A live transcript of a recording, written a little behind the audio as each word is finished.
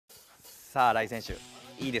さあ新井選手、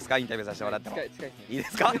いいですか、インタビューさせてもらっても。近いですね。いいで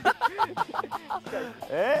すか。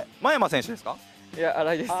真山選手ですか。いや、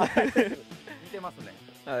新井です。似てますね。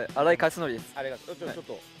はい、新井勝則です。あれがちょっとフ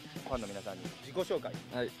ァンの皆さんに自己紹介。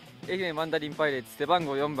はい、愛媛マンダリンパイレーツ背番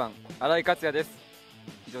号4番新井勝也です。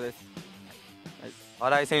以上です。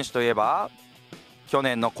新井選手といえば去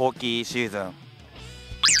年の後期シーズン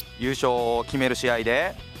優勝を決める試合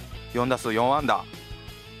で4打数4安打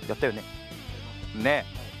やったよね。ね、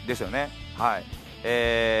ですよね。はい。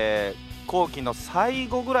後期の最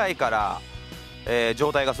後ぐらいから、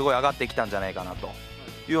状態がすごい上がってきたんじゃないかなと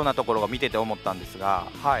いうようなところが見てて思ったんですが、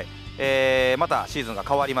はい。またシーズンが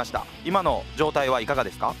変わりました。今の状態はいかが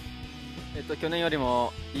ですか。去年より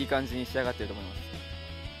もいい感じに仕上がっていると思います。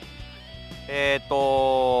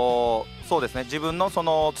そうですね、自分のそ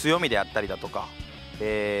の強みであったりだとか、どう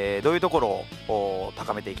いうところを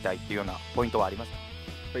高めていきたいっていうようなポイントはあります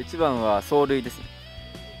か。一番は走塁ですね。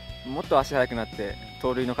もっと足速くなって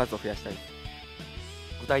盗塁の数を増やしたいです。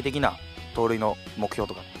具体的な盗塁の目標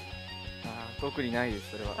とか。特にないで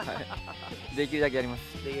す、それは。はい、できるだけやりま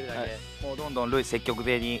す。できるだけ、はい、もうどんどん積極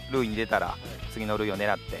的に塁に出たら、次の塁を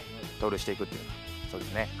狙って盗塁していくっていうのは、そうで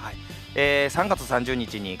すね。はい。3月30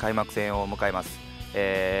日に開幕戦を迎えます。フ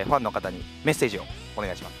ァンの方にメッセージをお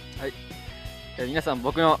願いします。はい。皆さん、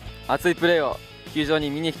僕の熱いプレーを球場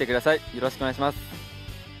に見に来てください。よろしくお願いします。